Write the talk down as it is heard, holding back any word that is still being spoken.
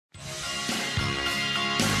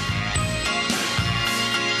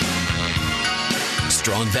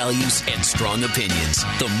Strong values and strong opinions.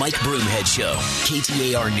 The Mike Broomhead Show.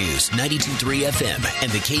 KTAR News, 92.3 FM,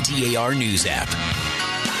 and the KTAR News app.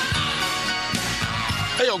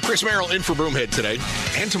 Hey, Chris Merrill in for Broomhead today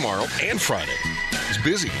and tomorrow and Friday. He's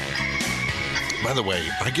busy. By the way,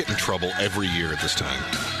 I get in trouble every year at this time.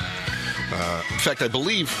 In fact,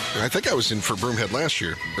 I think I was in for Broomhead last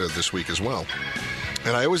year, this week as well.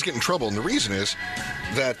 And I always get in trouble, and the reason is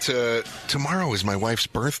that tomorrow is my wife's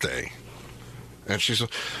birthday. And she said,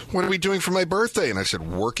 "What are we doing for my birthday?" And I said,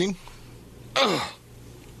 "Working." Ugh.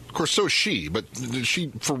 Of course, so is she, but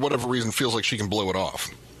she, for whatever reason, feels like she can blow it off.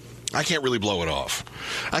 I can't really blow it off.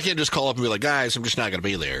 I can't just call up and be like, "Guys, I'm just not going to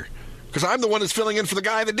be there." Because I'm the one that's filling in for the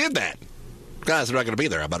guy that did that. "Guys, I'm not going to be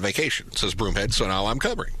there. I'm on vacation," says Broomhead, so now I'm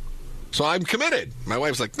covering. So I'm committed. My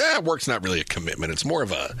wife's like, work's not really a commitment. It's more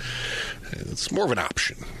of an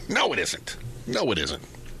option. No, it isn't. No, it isn't.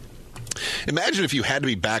 Imagine if you had to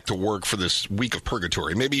be back to work for this week of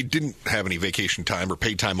purgatory. Maybe you didn't have any vacation time or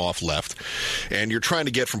paid time off left, and you're trying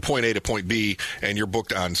to get from point A to point B, and you're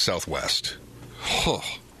booked on Southwest. Oh,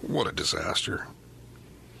 what a disaster.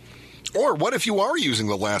 Or what if you are using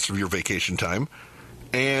the last of your vacation time,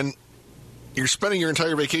 and you're spending your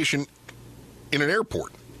entire vacation in an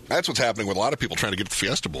airport? That's what's happening with a lot of people trying to get to the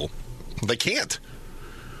Fiesta Bowl. They can't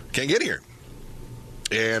get here.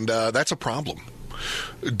 And that's a problem.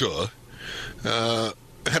 Duh. I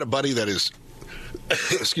had a buddy that is,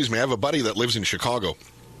 I have a buddy that lives in Chicago,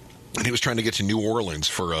 and he was trying to get to New Orleans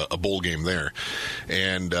for a bowl game there.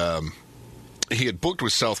 And he had booked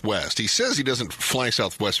with Southwest. He says he doesn't fly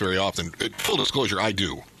Southwest very often. Full disclosure, I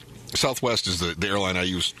do. Southwest is the airline I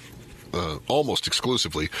use almost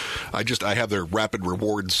exclusively. I have their Rapid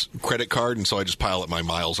Rewards credit card, and so I just pile up my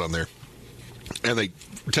miles on there. And they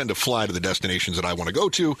tend to fly to the destinations that I want to go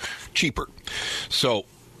to cheaper. So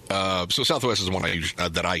Southwest is the one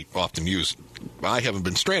that I often use. I haven't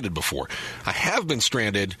been stranded before. I have been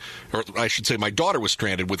stranded, or I should say my daughter was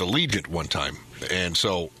stranded with Allegiant one time. And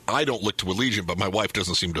so I don't look to Allegiant, but my wife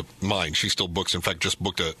doesn't seem to mind. She still books, in fact, just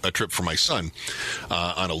booked a trip for my son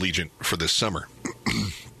on Allegiant for this summer.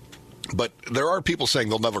 But there are people saying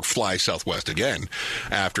they'll never fly Southwest again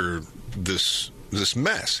after this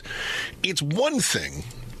mess. It's one thing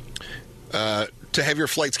to have your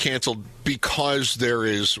flights canceled because there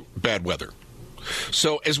is bad weather.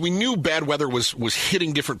 So as we knew, bad weather was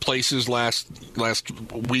hitting different places late last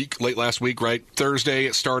week, right? Thursday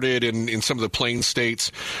it started in some of the Plains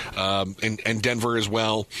states, and Denver as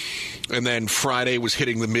well. And then Friday was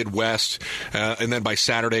hitting the Midwest. And then by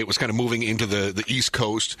Saturday it was kind of moving into the East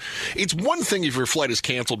Coast. It's one thing if your flight is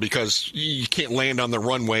canceled because you can't land on the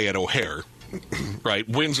runway at O'Hare. Right,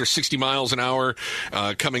 winds are 60 miles an hour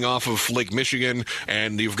coming off of Lake Michigan,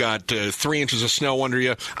 and you've got 3 inches of snow under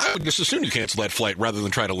you. I would just assume you cancel that flight rather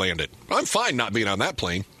than try to land it. I'm fine not being on that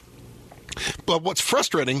plane. But what's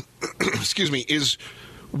frustrating, is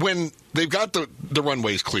when they've got the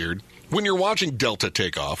runways cleared, when you're watching Delta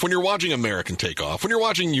take off, when you're watching American take off, when you're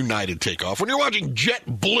watching United take off, when you're watching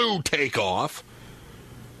JetBlue take off,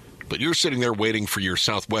 but you're sitting there waiting for your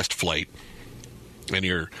Southwest flight, and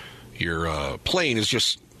your plane is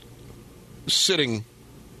just sitting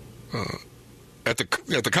at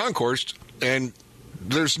the concourse, and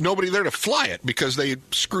there's nobody there to fly it because they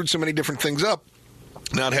screwed so many different things up,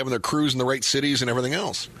 not having their crews in the right cities and everything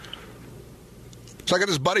else. So I got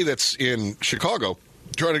this buddy that's in Chicago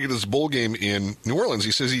trying to get this bowl game in New Orleans.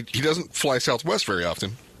 He says he doesn't fly Southwest very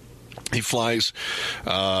often. He flies,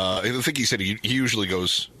 I think he said he usually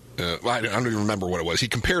goes... I don't even remember what it was. He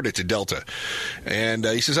compared it to Delta. And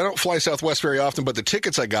he says, I don't fly Southwest very often, but the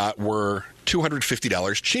tickets I got were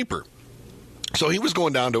 $250 cheaper. So he was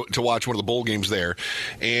going down to watch one of the bowl games there.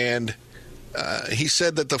 And he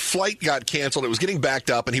said that the flight got canceled. It was getting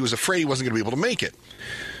backed up, and he was afraid he wasn't going to be able to make it.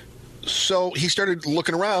 So he started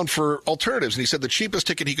looking around for alternatives. And he said the cheapest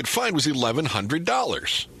ticket he could find was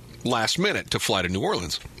 $1,100 last minute to fly to New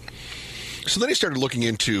Orleans. So then he started looking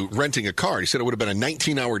into renting a car. He said it would have been a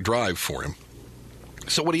 19-hour drive for him.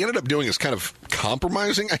 So what he ended up doing is kind of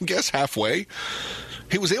compromising, I guess, halfway.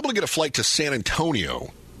 He was able to get a flight to San Antonio,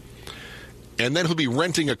 and then he'll be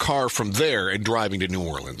renting a car from there and driving to New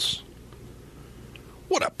Orleans.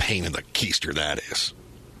 What a pain in the keister that is.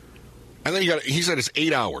 And then he said it's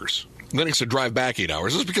 8 hours. And then he has to drive back 8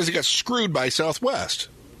 hours. This is because he got screwed by Southwest.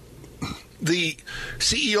 The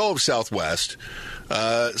CEO of Southwest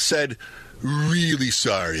said... Really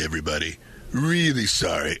sorry, everybody. Really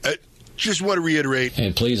sorry. Just want to reiterate.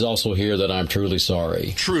 And please also hear that I'm truly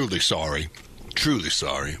sorry. Truly sorry. Truly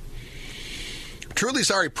sorry. Truly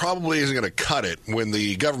sorry probably isn't going to cut it when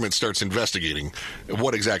the government starts investigating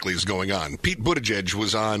what exactly is going on. Pete Buttigieg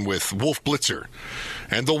was on with Wolf Blitzer,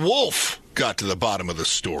 and the Wolf got to the bottom of the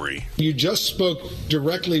story. You just spoke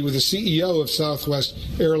directly with the CEO of Southwest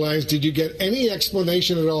Airlines. Did you get any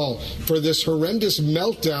explanation at all for this horrendous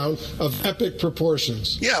meltdown of epic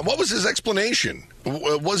proportions? Yeah, what was his explanation?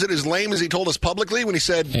 Was it as lame as he told us publicly when he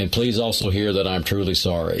said... And please also hear that I'm truly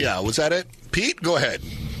sorry. Yeah, was that it? Pete, go ahead.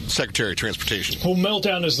 Secretary of Transportation. Well,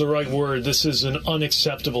 meltdown is the right word. This is an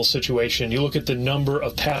unacceptable situation. You look at the number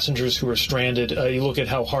of passengers who are stranded. You look at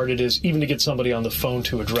how hard it is even to get somebody on the phone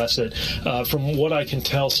to address it. From what I can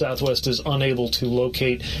tell, Southwest is unable to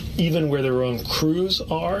locate even where their own crews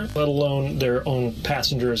are, let alone their own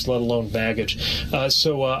passengers, let alone baggage.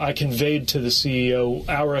 So I conveyed to the CEO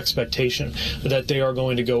our expectation that they are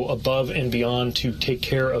going to go above and beyond to take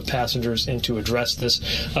care of passengers and to address this.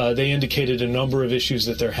 They indicated a number of issues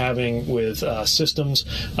that they're having with systems,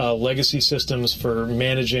 legacy systems for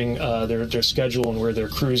managing their schedule and where their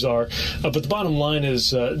crews are. But the bottom line is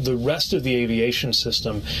the rest of the aviation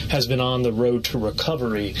system has been on the road to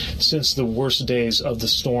recovery since the worst days of the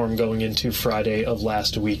storm going into Friday of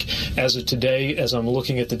last week. As of today, as I'm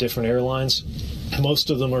looking at the different airlines, most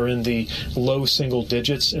of them are in the low single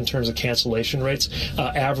digits in terms of cancellation rates,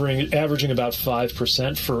 averaging about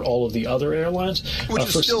 5% for all of the other airlines.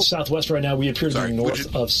 For Southwest right now, we appear to be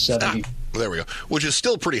north of 70. There we go. Which is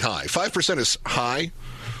still pretty high. 5% is high.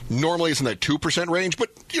 Normally it's in that 2% range, but,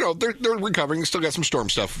 they're recovering. Still got some storm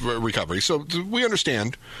stuff recovery. So we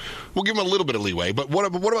understand. We'll give them a little bit of leeway. But what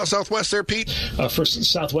about Southwest there, Pete? For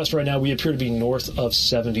Southwest right now, we appear to be north of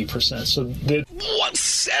 70%. So what,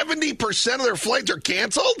 70% of their flights are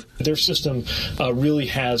canceled? Their system really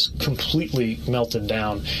has completely melted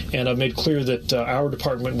down. And I've made clear that our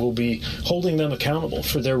department will be holding them accountable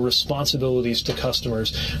for their responsibilities to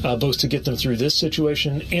customers, both to get them through this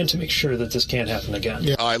situation and to make sure that this can't happen again.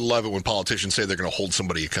 Yeah. I love it when politicians say they're going to hold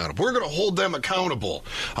somebody accountable. We're going to hold them accountable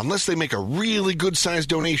unless they make a really good-sized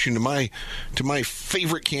donation to my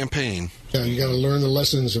favorite campaign. Yeah, you got to learn the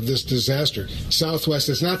lessons of this disaster. Southwest,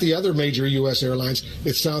 it's not the other major U.S. airlines,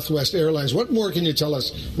 it's Southwest Airlines. What more can you tell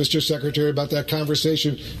us, Mr. Secretary, about that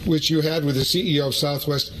conversation which you had with the CEO of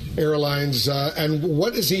Southwest Airlines, and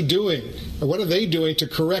what is he doing? What are they doing to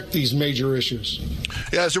correct these major issues?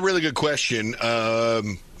 Yeah, it's a really good question.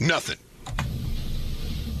 Nothing.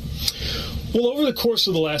 Well, over the course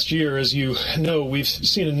of the last year, as you know, we've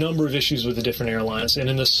seen a number of issues with the different airlines. And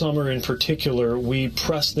in the summer in particular, we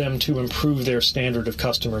pressed them to improve their standard of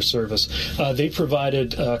customer service. They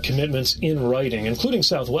provided commitments in writing, including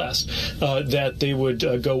Southwest, that they would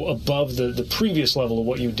go above the previous level of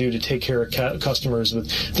what you do to take care of customers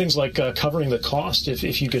with things like covering the cost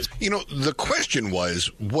if you get... the question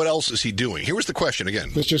was, what else is he doing? Here was the question again.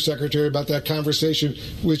 Mr. Secretary, about that conversation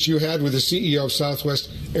which you had with the CEO of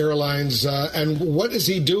Southwest Airlines, and what is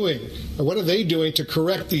he doing? What are they doing to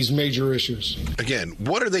correct these major issues? Again,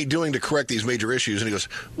 what are they doing to correct these major issues? And he goes,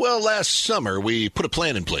 well, last summer we put a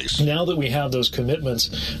plan in place. Now that we have those commitments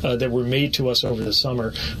that were made to us over the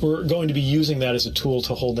summer, we're going to be using that as a tool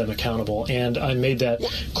to hold them accountable. And I made that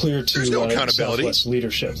clear to Southwest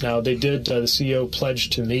leadership. Now, they did, the CEO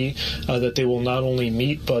pledged to me that they will not only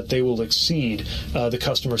meet, but they will exceed the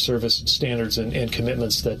customer service standards and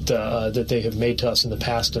commitments that they have made to us in the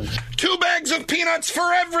past. And 2 bags of peanuts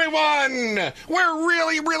for everyone! We're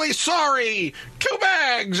really, really sorry! 2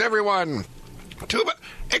 bags, everyone!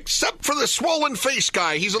 Except for the swollen face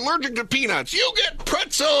guy. He's allergic to peanuts. You get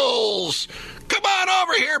pretzels! Come on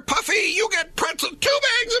over here, Puffy! You get pretzels! 2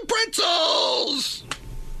 bags of pretzels!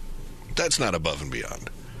 That's not above and beyond.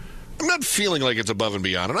 I'm not feeling like it's above and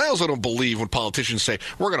beyond. And I also don't believe when politicians say,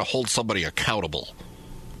 we're going to hold somebody accountable.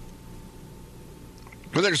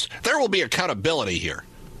 But there will be accountability here.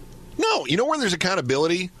 No, you know where there's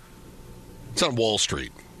accountability? It's on Wall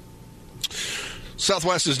Street.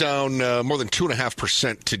 Southwest is down more than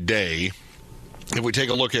 2.5% today. If we take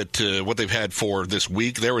a look at what they've had for this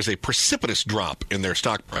week, there was a precipitous drop in their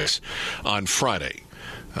stock price on Friday.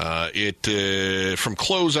 From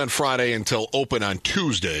close on Friday until open on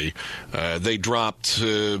Tuesday, they dropped,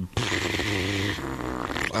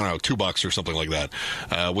 $2 or something like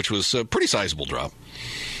that, which was a pretty sizable drop.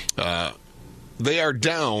 They are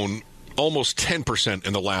down almost 10%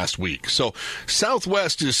 in the last week. So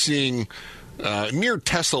Southwest is seeing near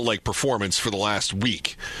Tesla-like performance for the last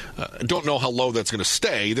week. Don't know how low that's going to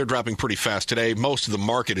stay. They're dropping pretty fast today. Most of the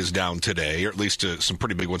market is down today, or at least some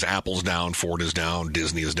pretty big ones. Apple's down, Ford is down,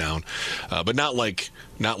 Disney is down, but not like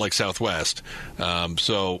Southwest.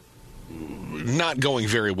 So not going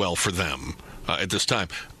very well for them at this time.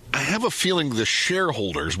 I have a feeling the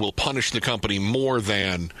shareholders will punish the company more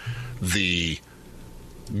than the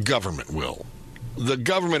government will. The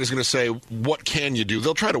government is going to say, what can you do?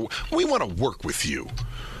 They'll try to, we want to work with you.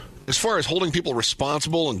 As far as holding people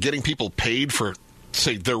responsible and getting people paid for,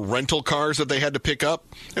 say, their rental cars that they had to pick up.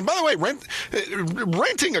 And by the way,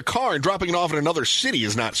 renting a car and dropping it off in another city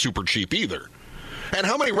is not super cheap either. And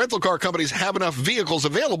how many rental car companies have enough vehicles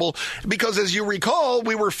available? Because as you recall,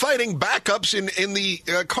 we were fighting backups in the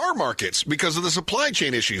car markets because of the supply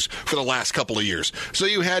chain issues for the last couple of years. So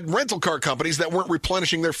you had rental car companies that weren't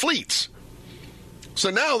replenishing their fleets. So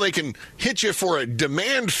now they can hit you for a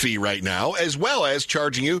demand fee right now, as well as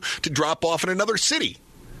charging you to drop off in another city,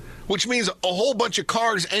 which means a whole bunch of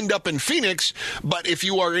cars end up in Phoenix. But if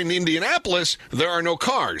you are in Indianapolis, there are no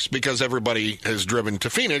cars because everybody has driven to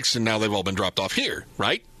Phoenix and now they've all been dropped off here,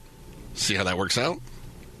 right? See how that works out?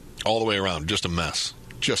 All the way around. Just a mess.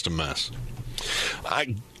 Just a mess.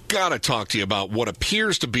 I got to talk to you about what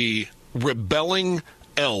appears to be rebelling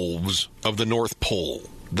elves of the North Pole.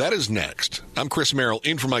 That is next. I'm Chris Merrill,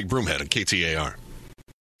 in for Mike Broomhead at KTAR.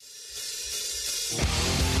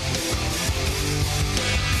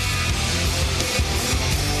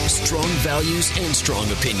 Strong values and strong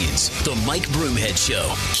opinions. The Mike Broomhead Show.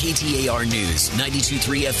 KTAR News,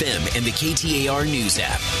 92.3 FM, and the KTAR News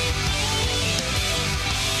app.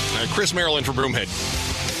 Chris Merrill in for Broomhead,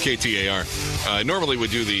 KTAR. Normally we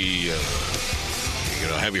do the,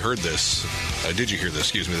 have you heard this? Did you hear this?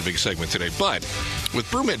 Excuse me, the big segment today. But with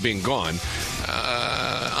Broomhead being gone,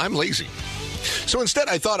 I'm lazy. So instead,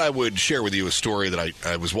 I thought I would share with you a story that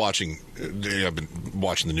I was watching. I've been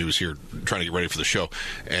watching the news here, trying to get ready for the show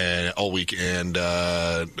all week, and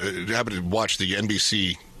happened to watch the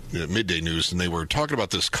NBC midday news, and they were talking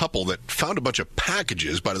about this couple that found a bunch of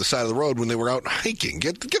packages by the side of the road when they were out hiking.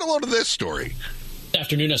 Get a load of this story.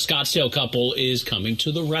 Afternoon, a Scottsdale couple is coming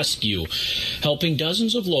to the rescue, helping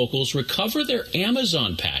dozens of locals recover their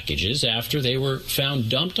Amazon packages after they were found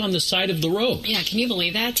dumped on the side of the road. Yeah, can you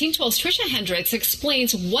believe that? Team 12's Trisha Hendricks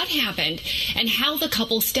explains what happened and how the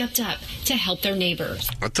couple stepped up to help their neighbors.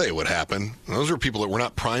 I'll tell you what happened. Those were people that were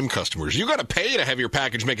not Prime customers. You got to pay to have your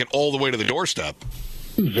package make it all the way to the doorstep.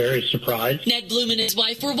 Very surprised. Ned Bloom and his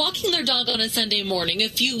wife were walking their dog on a Sunday morning a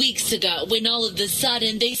few weeks ago when all of a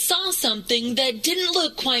sudden they saw something that didn't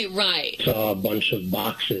look quite right. Saw a bunch of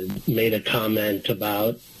boxes, made a comment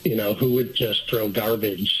about, who would just throw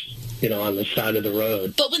garbage, on the side of the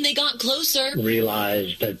road. But when they got closer,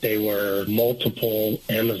 realized that they were multiple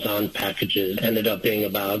Amazon packages, ended up being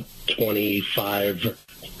about 25,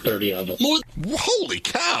 30 of them. Holy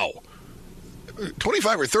cow!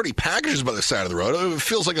 25 or 30 packages by the side of the road. It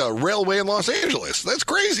feels like a railway in Los Angeles. That's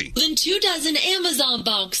crazy. Then 24 Amazon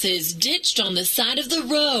boxes ditched on the side of the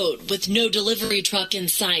road with no delivery truck in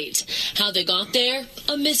sight. How they got there,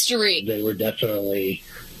 a mystery. They were definitely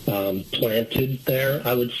planted there,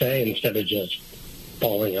 I would say, instead of just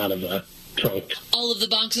falling out of a trunk. All of the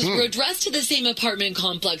boxes were addressed to the same apartment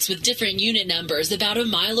complex with different unit numbers about a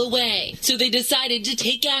mile away. So they decided to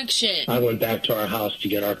take action. I went back to our house to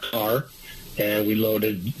get our car, and we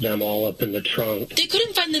loaded them all up in the trunk. They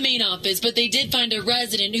couldn't find the main office, but they did find a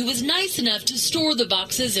resident who was nice enough to store the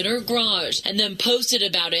boxes in her garage and then posted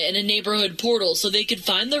about it in a neighborhood portal so they could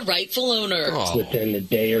find the rightful owner. Oh. Within a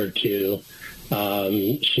day or two,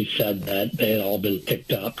 she said that they had all been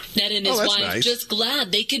picked up. Ned and his wife just glad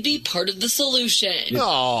they could be part of the solution.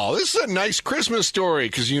 Oh, this is a nice Christmas story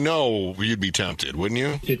because you'd be tempted, wouldn't you?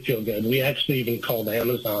 It did feel good. We actually even called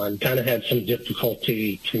Amazon, kind of had some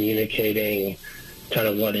difficulty communicating kind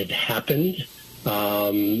of what had happened.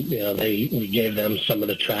 We gave them some of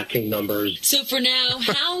the tracking numbers. So for now,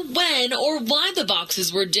 how, when, or why the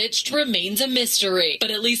boxes were ditched remains a mystery. But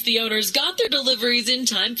at least the owners got their deliveries in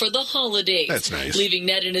time for the holidays. That's nice. Leaving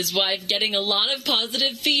Ned and his wife getting a lot of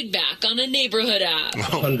positive feedback on a neighborhood app.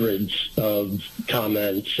 Hundreds of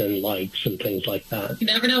comments and likes and things like that. You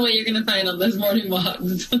never know what you're going to find on those morning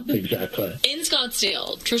walks. Exactly. In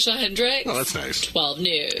Scottsdale, Trisha Hendricks. Oh, that's nice. 12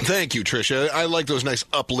 News. Thank you, Trisha. I like those nice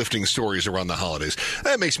uplifting stories around the holidays.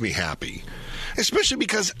 That makes me happy. Especially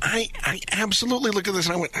because I absolutely look at this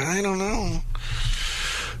and I went, I don't know.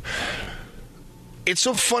 It's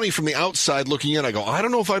so funny from the outside looking in. I go, I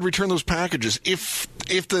don't know if I'd return those packages. If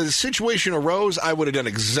the situation arose, I would have done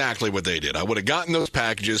exactly what they did. I would have gotten those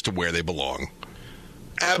packages to where they belong.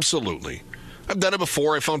 Absolutely. I've done it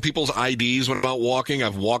before. I found people's IDs when I'm out walking.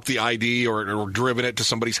 I've walked the ID or driven it to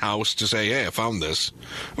somebody's house to say, hey, I found this.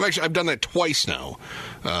 I've done that twice now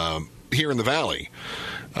here in the Valley.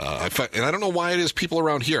 And I don't know why it is people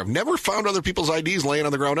around here. I've never found other people's IDs laying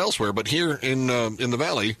on the ground elsewhere, but here in the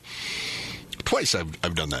Valley, twice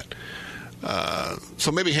I've done that.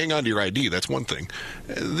 So maybe hang on to your ID. That's one thing.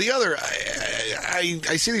 The other,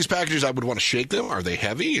 I see these packages. I would want to shake them. Are they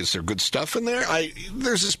heavy? Is there good stuff in there?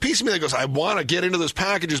 There's this piece of me that goes, I want to get into those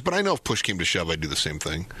packages, but I know if push came to shove, I'd do the same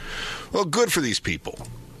thing. Well, good for these people.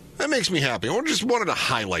 That makes me happy. I just wanted to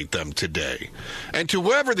highlight them today. And to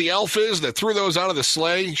whoever the elf is that threw those out of the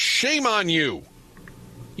sleigh, shame on you.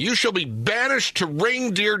 You shall be banished to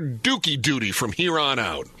reindeer dookie duty from here on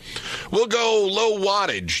out. We'll go low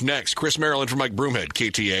wattage next. Chris Merrill in for Mike Broomhead,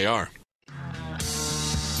 KTAR.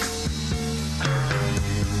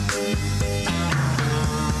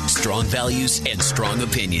 Strong values and strong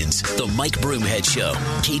opinions. The Mike Broomhead Show.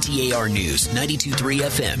 KTAR News, 92.3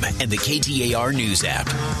 FM, and the KTAR News app.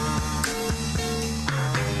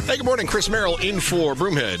 Hey, good morning. Chris Merrill in for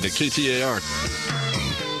Broomhead at KTAR.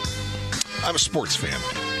 I'm a sports fan.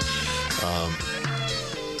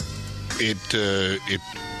 It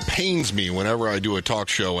pains me whenever I do a talk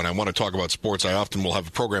show and I want to talk about sports. I often will have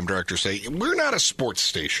a program director say, "We're not a sports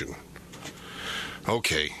station."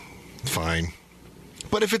 Okay, fine.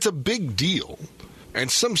 But if it's a big deal,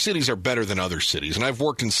 and some cities are better than other cities, and I've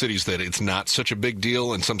worked in cities that it's not such a big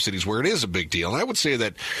deal, and some cities where it is a big deal, and I would say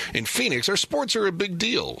that in Phoenix, our sports are a big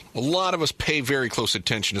deal. A lot of us pay very close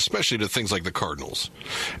attention, especially to things like the Cardinals.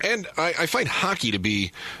 And I find hockey to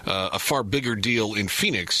be a far bigger deal in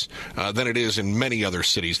Phoenix than it is in many other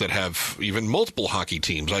cities that have even multiple hockey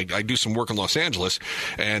teams. I do some work in Los Angeles,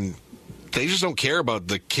 and they just don't care about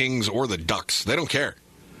the Kings or the Ducks. They don't care.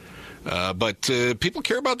 But people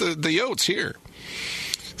care about the Yotes here.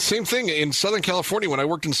 Same thing in Southern California when I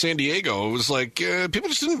worked in San Diego. It was like people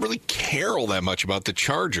just didn't really care all that much about the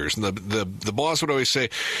Chargers. And the boss would always say,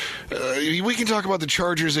 we can talk about the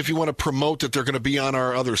Chargers if you want to promote that they're going to be on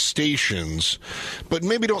our other stations, but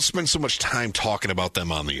maybe don't spend so much time talking about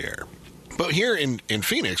them on the air. But here in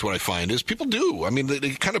Phoenix, what I find is people do. I mean,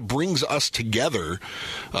 it kind of brings us together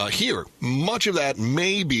here. Much of that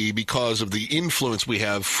may be because of the influence we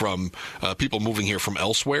have from people moving here from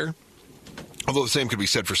elsewhere, although the same could be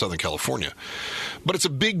said for Southern California. But it's a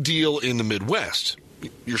big deal in the Midwest.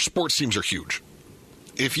 Your sports teams are huge.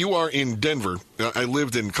 If you are in Denver, I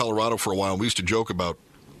lived in Colorado for a while, and we used to joke about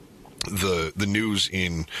the news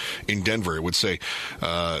in Denver. It would say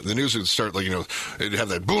the news would start like, it'd have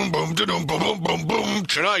that boom boom boom boom boom boom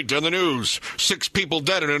tonight on the news, 6 people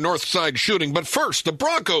dead in a North Side shooting, but first the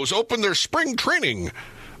Broncos open their spring training,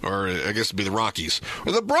 or I guess it'd be the Rockies,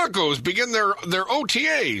 or the Broncos begin their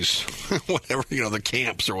OTAs, whatever, the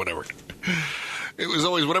camps or whatever. It was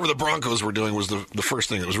always whatever the Broncos were doing was the first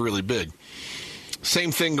thing that was really big.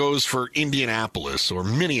 Same thing goes for Indianapolis or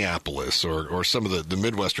Minneapolis or some of the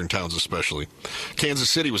Midwestern towns especially. Kansas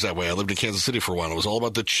City was that way. I lived in Kansas City for a while. It was all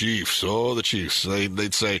about the Chiefs. Oh, the Chiefs.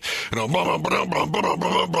 They'd say,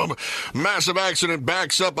 massive accident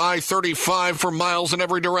backs up I-35 for miles in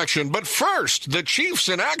every direction. But first, the Chiefs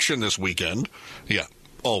in action this weekend. Yeah,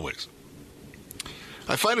 always.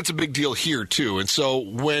 I find it's a big deal here, too. And so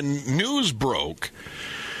when news broke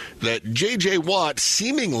that J.J. Watt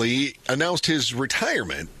seemingly announced his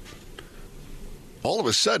retirement, all of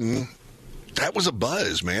a sudden, that was a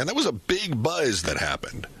buzz, man. That was a big buzz that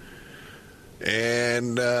happened.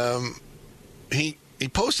 And he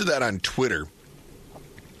posted that on Twitter.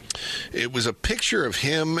 It was a picture of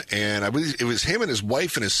him, and I believe it was him and his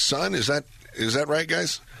wife and his son. Is that right,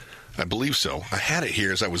 guys? I believe so. I had it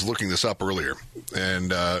here as I was looking this up earlier.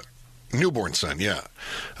 And newborn son, yeah.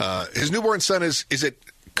 His newborn son is it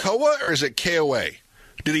Koa or is it KOA?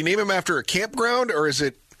 Did he name him after a campground or is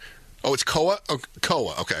it? Oh, it's Koa? Oh,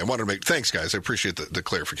 Koa. Okay, I wanted to make. Thanks, guys. I appreciate the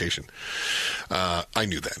clarification. I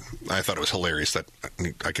knew that. I thought it was hilarious that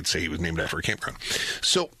I could say he was named after a campground.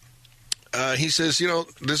 So he says,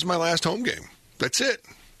 this is my last home game. That's it.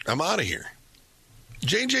 I'm out of here.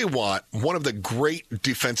 J.J. Watt, one of the great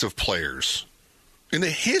defensive players in the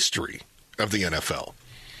history of the NFL.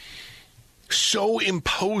 So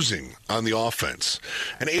imposing on the offense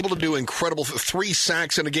and able to do incredible 3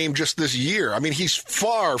 sacks in a game just this year. I mean, he's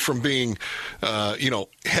far from being,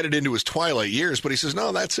 headed into his twilight years, but he says,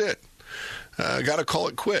 no, that's it. Got to call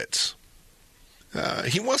it quits.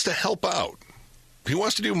 He wants to help out. He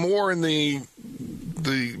wants to do more in the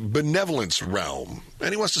benevolence realm, and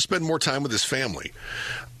he wants to spend more time with his family.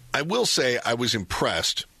 I will say I was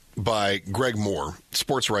impressed by Greg Moore,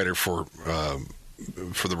 sports writer for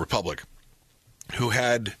the Republic, who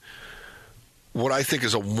had what I think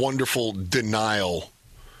is a wonderful denial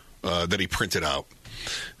that he printed out.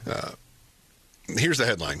 Here's the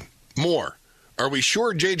headline. Moore, are we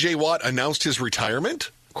sure J.J. Watt announced his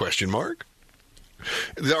retirement? ?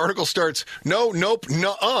 The article starts, no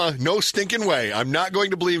stinking way. I'm not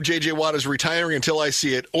going to believe J.J. Watt is retiring until I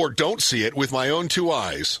see it, or don't see it, with my own two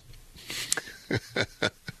eyes.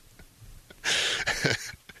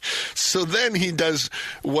 So then he does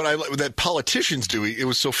what that politicians do. It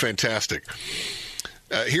was so fantastic.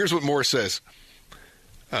 Here's what Moore says.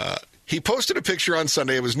 He posted a picture on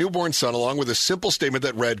Sunday of his newborn son along with a simple statement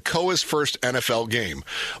that read, Koa's first NFL game.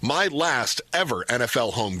 My last ever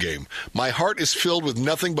NFL home game. My heart is filled with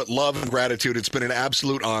nothing but love and gratitude. It's been an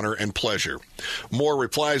absolute honor and pleasure. Moore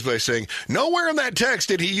replies by saying, nowhere in that text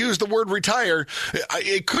did he use the word retire.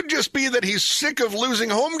 It could just be that he's sick of losing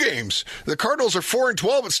home games. The Cardinals are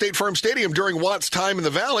 4-12 at State Farm Stadium during Watt's time in the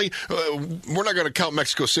Valley. We're not going to count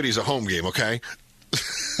Mexico City as a home game, okay?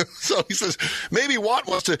 So he says, maybe Watt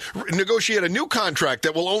wants to negotiate a new contract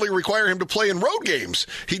that will only require him to play in road games.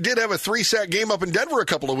 He did have a 3-sack game up in Denver a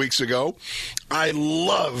couple of weeks ago. I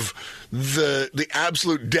love the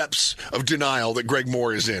absolute depths of denial that Greg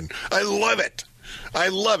Moore is in. I love it. I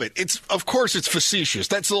love it. Of course it's facetious.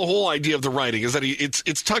 That's the whole idea of the writing, is that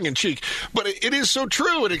it's tongue-in-cheek. But it is so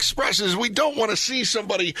true. It expresses we don't want to see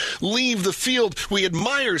somebody leave the field we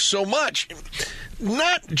admire so much.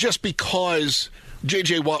 Not just because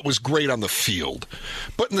J.J. Watt was great on the field,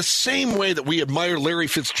 but in the same way that we admire Larry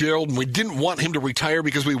Fitzgerald and we didn't want him to retire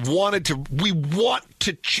because we want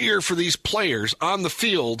to cheer for these players on the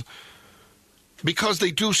field because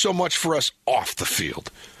they do so much for us off the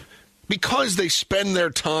field. Because they spend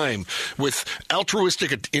their time with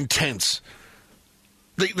altruistic intents.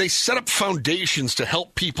 They set up foundations to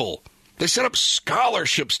help people. They set up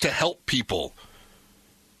scholarships to help people.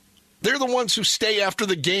 They're the ones who stay after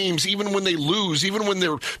the games, even when they lose, even when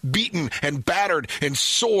they're beaten and battered and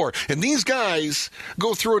sore. And these guys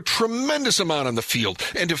go through a tremendous amount on the field.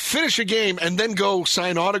 And to finish a game and then go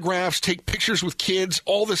sign autographs, take pictures with kids,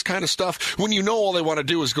 all this kind of stuff, when you know all they want to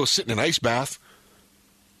do is go sit in an ice bath.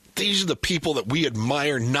 These are the people that we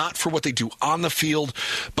admire, not for what they do on the field,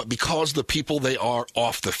 but because the people they are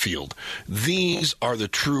off the field. These are the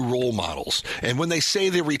true role models. And when they say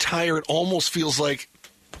they retire, it almost feels like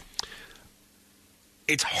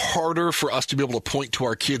it's harder for us to be able to point to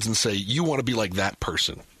our kids and say, you want to be like that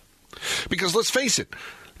person. Because let's face it,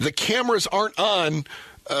 the cameras aren't on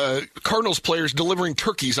Cardinals players delivering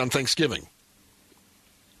turkeys on Thanksgiving.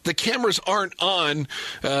 The cameras aren't on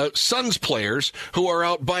Suns players who are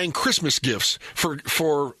out buying Christmas gifts for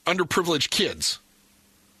underprivileged kids.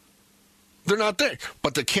 They're not there.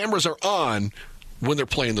 But the cameras are on when they're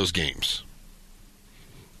playing those games.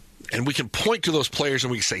 And we can point to those players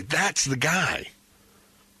and we can say, that's the guy.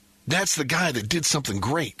 That's the guy that did something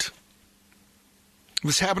great.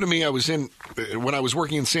 This happened to me. When I was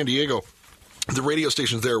working in San Diego, the radio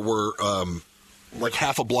stations there were like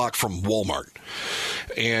half a block from Walmart.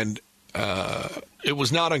 And it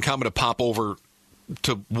was not uncommon to pop over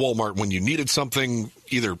to Walmart when you needed something,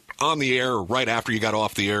 either on the air or right after you got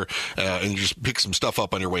off the air, and just pick some stuff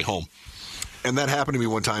up on your way home. And that happened to me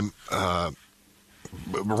one time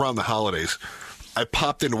around the holidays. I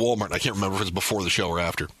popped into Walmart, and I can't remember if it was before the show or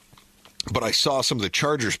after. But I saw some of the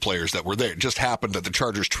Chargers players that were there. It just happened that the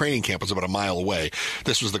Chargers training camp was about a mile away.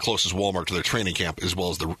 This was the closest Walmart to their training camp, as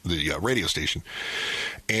well as the radio station.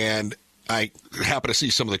 And I happened to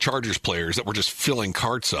see some of the Chargers players that were just filling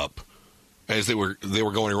carts up as they were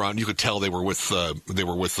going around. You could tell they were with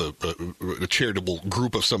a charitable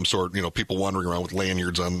group of some sort. You know, people wandering around with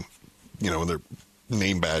lanyards on, and their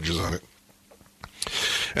name badges on it.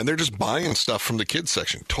 And they're just buying stuff from the kids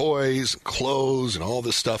section, toys, clothes, and all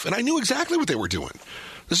this stuff. And I knew exactly what they were doing.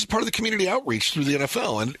 This is part of the community outreach through the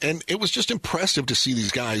NFL. And it was just impressive to see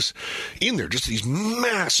these guys in there, just these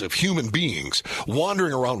massive human beings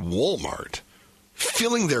wandering around Walmart,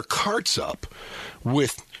 filling their carts up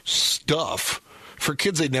with stuff for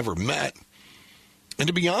kids they'd never met. And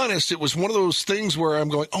to be honest, it was one of those things where I'm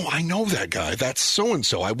going, oh, I know that guy. That's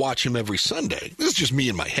so-and-so. I watch him every Sunday. This is just me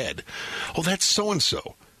in my head. Oh, that's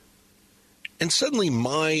so-and-so. And suddenly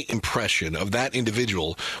my impression of that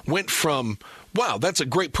individual went from, wow, that's a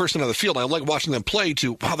great person on the field. I like watching them play,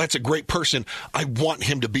 to, wow, that's a great person. I want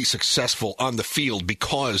him to be successful on the field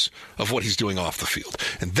because of what he's doing off the field.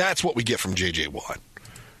 And that's what we get from J.J. Watt.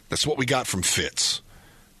 That's what we got from Fitz.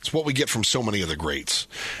 It's what we get from so many of the greats.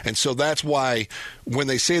 And so that's why when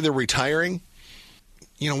they say they're retiring,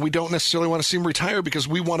 we don't necessarily want to see them retire, because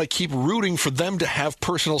we want to keep rooting for them to have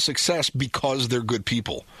personal success because they're good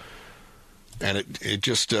people. And it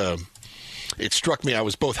just it struck me. I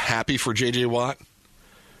was both happy for J.J. Watt,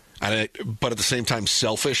 but at the same time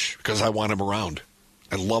selfish, because I want him around.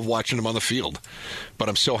 I love watching him on the field. But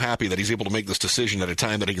I'm so happy that he's able to make this decision at a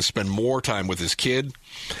time that he can spend more time with his kid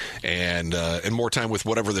and more time with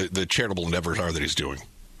whatever the charitable endeavors are that he's doing.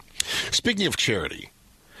 Speaking of charity,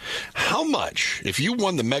 how much, if you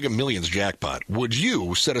won the Mega Millions jackpot, would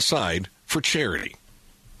you set aside for charity?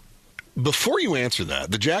 Before you answer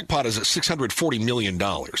that, the jackpot is at $640 million,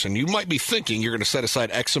 and you might be thinking you're going to set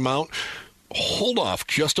aside X amount. Hold off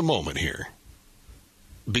just a moment here,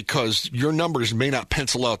 because your numbers may not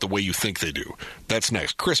pencil out the way you think they do. That's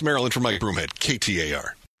next. Chris Merrill in for Mike Broomhead,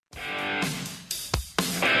 KTAR.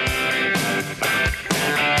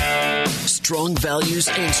 Strong values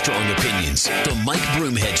and strong opinions. The Mike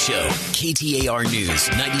Broomhead Show. KTAR News,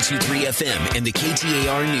 92.3 FM, and the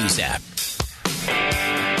KTAR News app.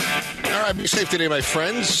 All right, be safe today, my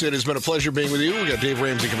friends. It has been a pleasure being with you. We got Dave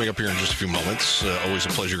Ramsey coming up here in just a few moments. Always a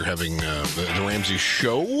pleasure having the Ramsey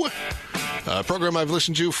Show, a program I've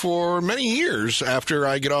listened to for many years after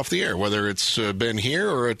I get off the air, whether it's been here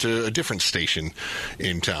or at a different station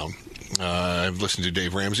in town. I've listened to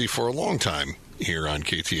Dave Ramsey for a long time here on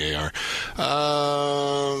KTAR.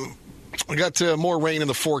 We got more rain in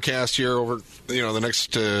the forecast here over the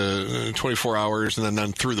next 24 hours and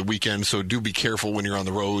then through the weekend, so do be careful when you're on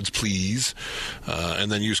the roads, please.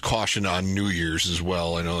 And then use caution on New Year's as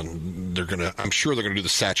well. I know I'm sure they're gonna do the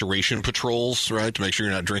saturation patrols, right, to make sure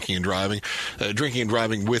you're not drinking and driving. Drinking and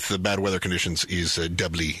driving with the bad weather conditions is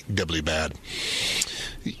doubly bad.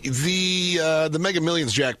 The Mega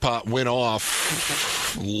Millions jackpot went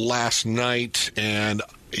off last night, and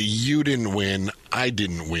you didn't win. I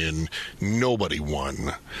didn't win. Nobody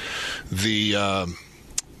won. The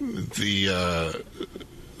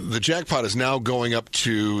jackpot is now going up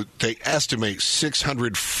to, they estimate,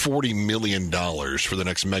 $640 million for the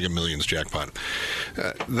next Mega Millions jackpot.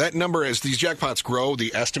 That number, as these jackpots grow,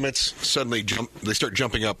 the estimates suddenly start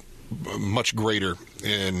jumping up much greater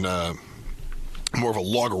in more of a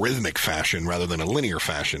logarithmic fashion rather than a linear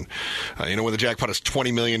fashion. When the jackpot is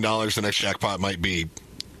 $20 million, the next jackpot might be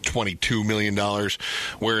 $22 million,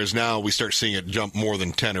 whereas now we start seeing it jump more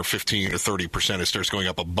than 10 or 15 or 30%. It starts going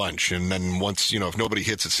up a bunch, and then once, if nobody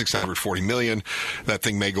hits at $640 million, that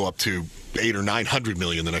thing may go up to $800 or $900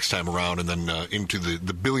 million the next time around, and then into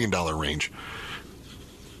the billion-dollar range.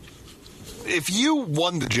 If you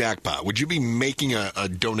won the jackpot, would you be making a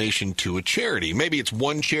donation to a charity? Maybe it's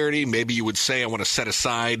one charity. Maybe you would say, I want to set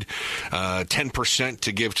aside 10%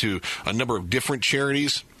 to give to a number of different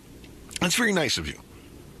charities. That's very nice of you.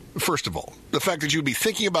 First of all, the fact that you'd be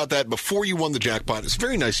thinking about that before you won the jackpot is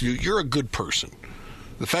very nice of you. You're a good person.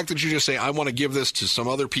 The fact that you just say, I want to give this to some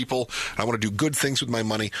other people, I want to do good things with my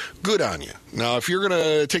money, good on you. Now, if you're going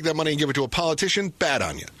to take that money and give it to a politician, bad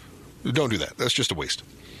on you. Don't do that. That's just a waste.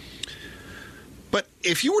 But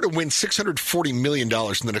if you were to win $640 million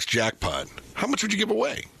in the next jackpot, how much would you give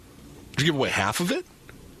away? Would you give away half of it?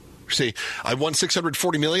 Say, I won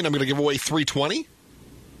 $640 million, I'm going to give away $320?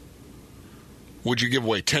 Would you give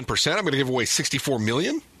away 10%? I'm going to give away $64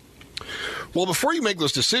 million? Well, before you make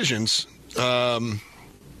those decisions, hang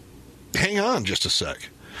on just a sec.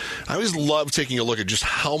 I always love taking a look at just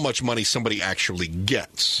how much money somebody actually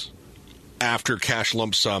gets after cash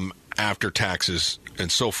lump sum, after taxes,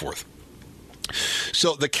 and so forth.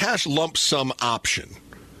 So the cash lump sum option,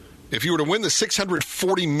 if you were to win the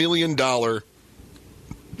 $640 million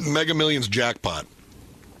Mega Millions jackpot,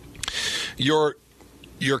 your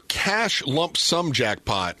cash lump sum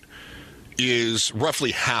jackpot is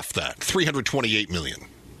roughly half that, $328 million.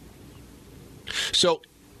 So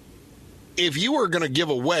if you were going to give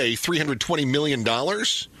away $320 million,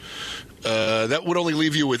 that would only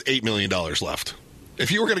leave you with $8 million left.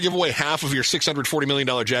 If you were going to give away half of your $640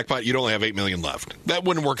 million jackpot, you'd only have $8 million left. That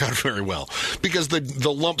wouldn't work out very well because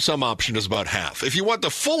the lump sum option is about half. If you want the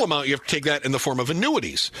full amount, you have to take that in the form of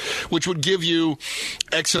annuities, which would give you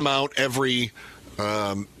X amount every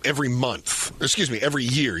month. Every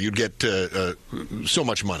year you'd get so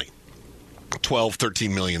much money, 12,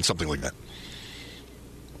 13 million, something like that.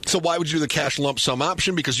 So why would you do the cash lump sum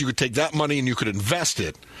option? Because you could take that money and you could invest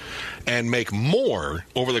it and make more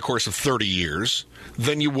over the course of 30 years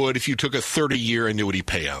than you would if you took a 30-year annuity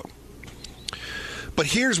payout. But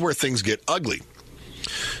here's where things get ugly.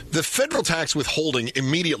 The federal tax withholding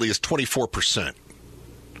immediately is 24%.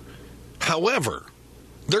 However,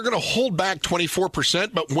 they're going to hold back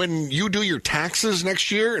 24%, but when you do your taxes next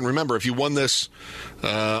year, and remember, if you won this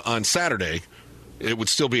on Saturday, it would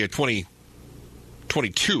still be a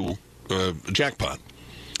 2022 jackpot.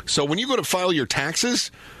 So when you go to file your taxes,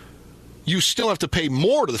 you still have to pay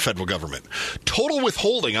more to the federal government. Total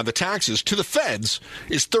withholding on the taxes to the feds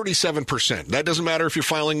is 37%. That doesn't matter if you're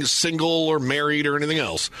filing single or married or anything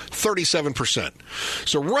else. 37%.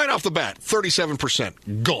 So right off the bat,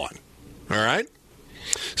 37% gone. All right?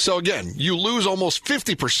 So again, you lose almost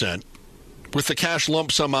 50% with the cash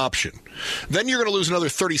lump sum option. Then you're going to lose another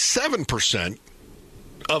 37%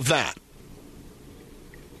 of that.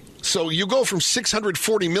 So you go from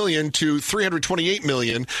 $640 million to $328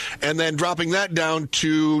 million, and then dropping that down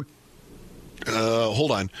to,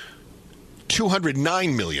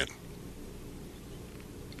 $209 million.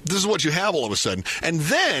 This is what you have all of a sudden. And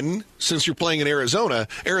then, since you're playing in Arizona,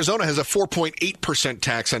 Arizona has a 4.8%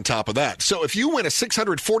 tax on top of that. So if you win a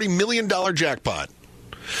 $640 million jackpot,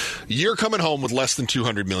 you're coming home with less than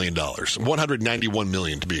 $200 million, $191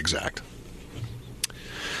 million to be exact.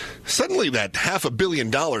 Suddenly that $500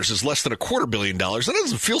 million is less than $250 million. That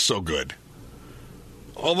doesn't feel so good.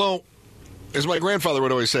 Although, as my grandfather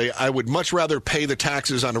would always say, I would much rather pay the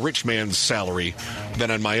taxes on a rich man's salary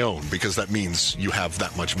than on my own, because that means you have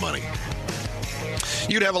that much money.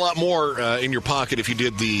 You'd have a lot more in your pocket if you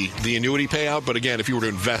did the annuity payout, but again, if you were to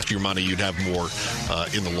invest your money, you'd have more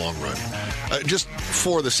in the long run. Just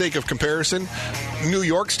for the sake of comparison, New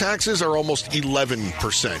York's taxes are almost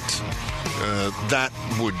 11%. That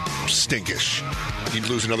would stinkish. You'd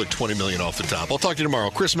lose another $20 million off the top. I'll talk to you tomorrow.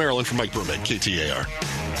 Chris Maryland from Mike Broomhead, KTAR.